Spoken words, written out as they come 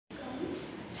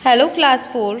Hello class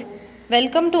 4,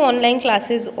 welcome to online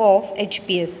classes of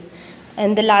HPS.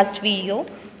 In the last video,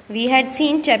 we had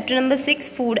seen chapter number 6,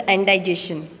 food and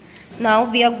digestion.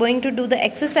 Now we are going to do the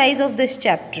exercise of this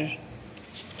chapter.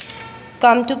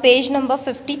 Come to page number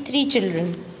 53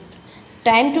 children.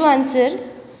 Time to answer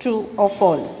true or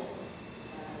false.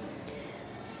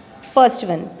 First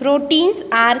one, proteins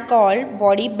are called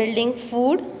bodybuilding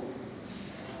food.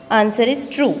 Answer is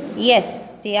true.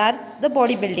 Yes, they are the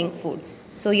bodybuilding foods.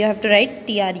 So you have to write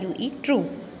TRUE, true.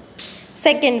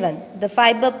 Second one, the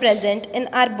fiber present in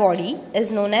our body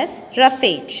is known as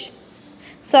roughage.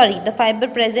 Sorry, the fiber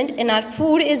present in our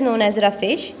food is known as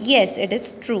roughage. Yes, it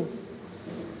is true.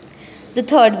 The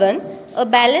third one, a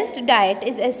balanced diet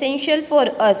is essential for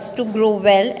us to grow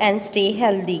well and stay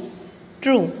healthy.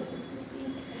 True.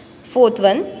 Fourth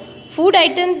one, food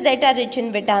items that are rich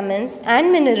in vitamins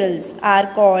and minerals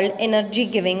are called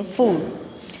energy-giving food.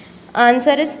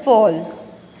 Answer is false.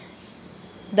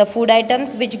 The food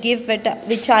items which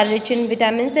are rich in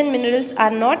vitamins and minerals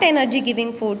are not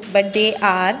energy-giving foods, but they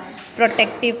are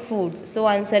protective foods. So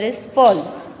answer is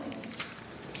false.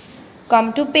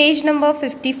 Come to page number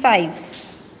 55.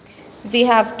 We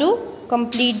have to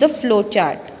complete the flow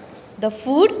chart. The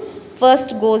food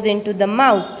first goes into the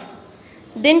mouth.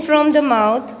 Then from the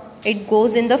mouth, it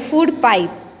goes in the food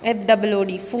pipe,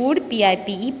 FOOD, food,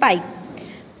 PIPE, pipe.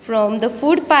 From the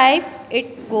food pipe,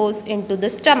 it goes into the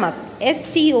stomach,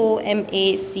 STOMACH,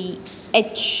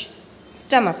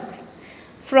 stomach.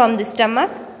 From the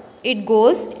stomach, it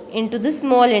goes into the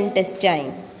small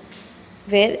intestine,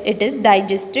 where it is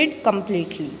digested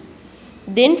completely.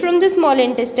 Then from the small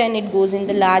intestine, it goes in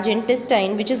the large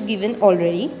intestine, which is given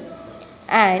already.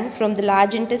 And from the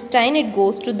large intestine, it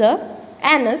goes to the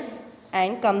anus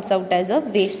and comes out as a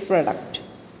waste product.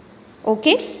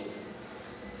 Okay?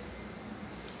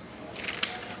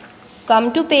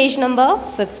 Come to page number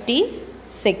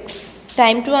 56.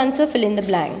 Time to answer, fill in the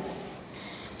blanks.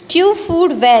 Chew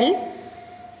food well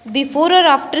before or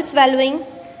after swallowing.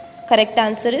 Correct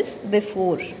answer is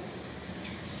before.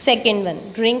 Second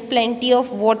one, drink plenty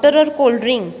of water or cold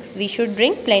drink. We should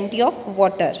drink plenty of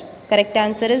water. Correct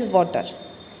answer is water.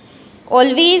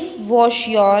 Always wash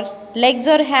your legs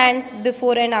or hands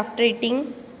before and after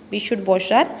eating. We should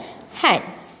wash our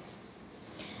hands.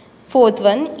 Fourth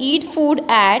one, eat food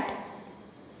at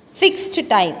fixed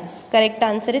times. Correct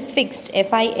answer is fixed,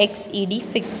 FIXED,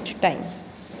 fixed time.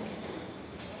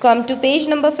 Come to page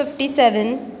number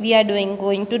 57. We are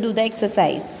going to do the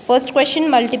exercise. First question,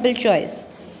 multiple choice.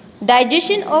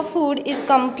 Digestion of food is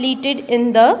completed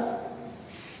in the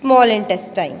small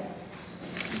intestine.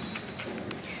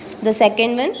 The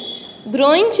second one,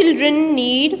 growing children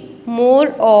need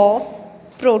more of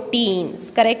proteins.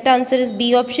 Correct answer is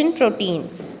B option,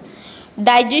 proteins.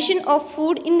 Digestion of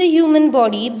food in the human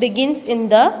body begins in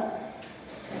the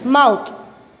mouth.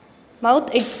 Mouth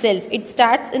itself. It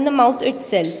starts in the mouth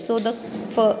itself. So the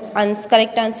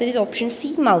correct answer is option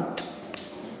C, mouth.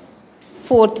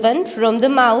 Fourth one, from the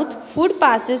mouth, food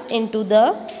passes into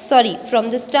the, from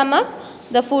the stomach,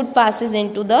 the food passes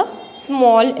into the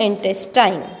small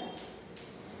intestine.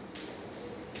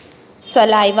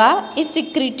 Saliva is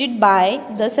secreted by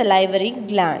the salivary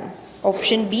glands.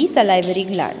 Option B, salivary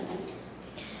glands.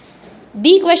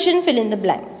 B question, fill in the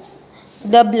blanks.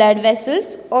 The blood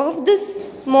vessels of the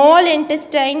small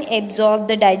intestine absorb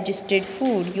the digested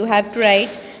food. You have to write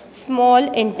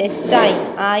small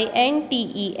intestine,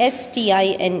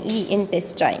 INTESTINE,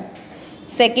 intestine.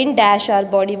 Second, dash are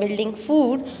bodybuilding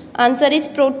food. Answer is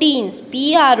proteins,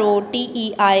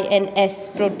 PROTEINS,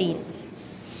 proteins.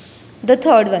 The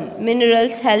third one,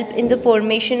 minerals help in the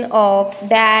formation of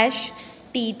dash,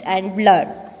 teeth and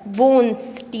blood.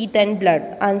 Bones, teeth and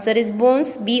blood. Answer is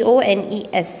bones,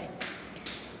 BONES.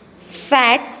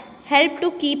 Fats help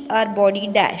to keep our body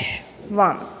dash,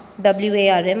 warm,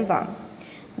 WARM, warm.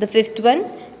 The fifth one,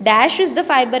 dash is the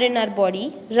fiber in our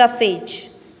body,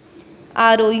 roughage,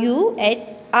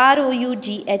 ROUGHAGE.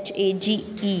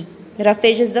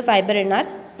 Roughage is the fiber in our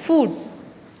food.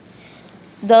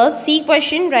 The C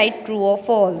question, write true or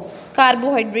false.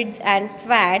 Carbohydrates and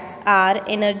fats are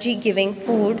energy-giving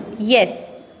food.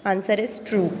 Yes, answer is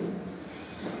true.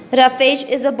 Roughage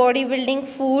is a bodybuilding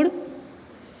food.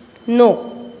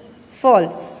 No,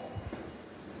 false.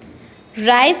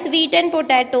 Rice, wheat and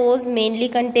potatoes mainly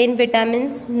contain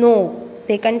vitamins. No,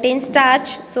 they contain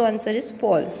starch. So answer is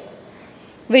false.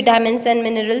 Vitamins and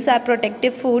minerals are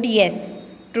protective food. Yes,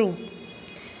 true.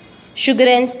 Sugar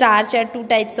and starch are two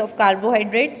types of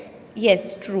carbohydrates.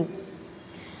 Yes, true.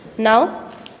 Now,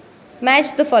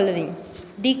 match the following.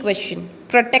 D question.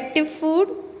 Protective food,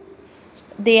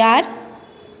 they are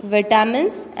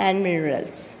vitamins and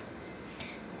minerals.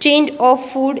 change of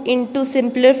food into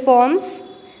simpler forms.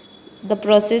 The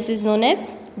process is known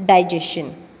as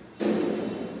digestion.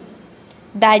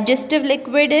 Digestive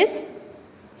liquid is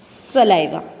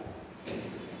saliva.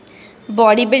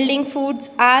 Bodybuilding foods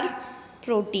are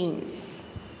proteins.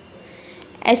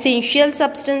 Essential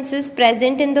substances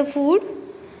present in the food,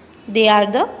 they are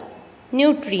the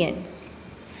nutrients.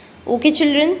 Okay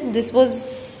children, this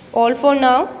was all for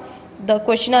now. The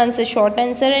question answer, short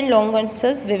answer and long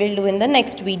answers we will do in the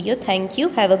next video. Thank you.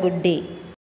 Have a good day.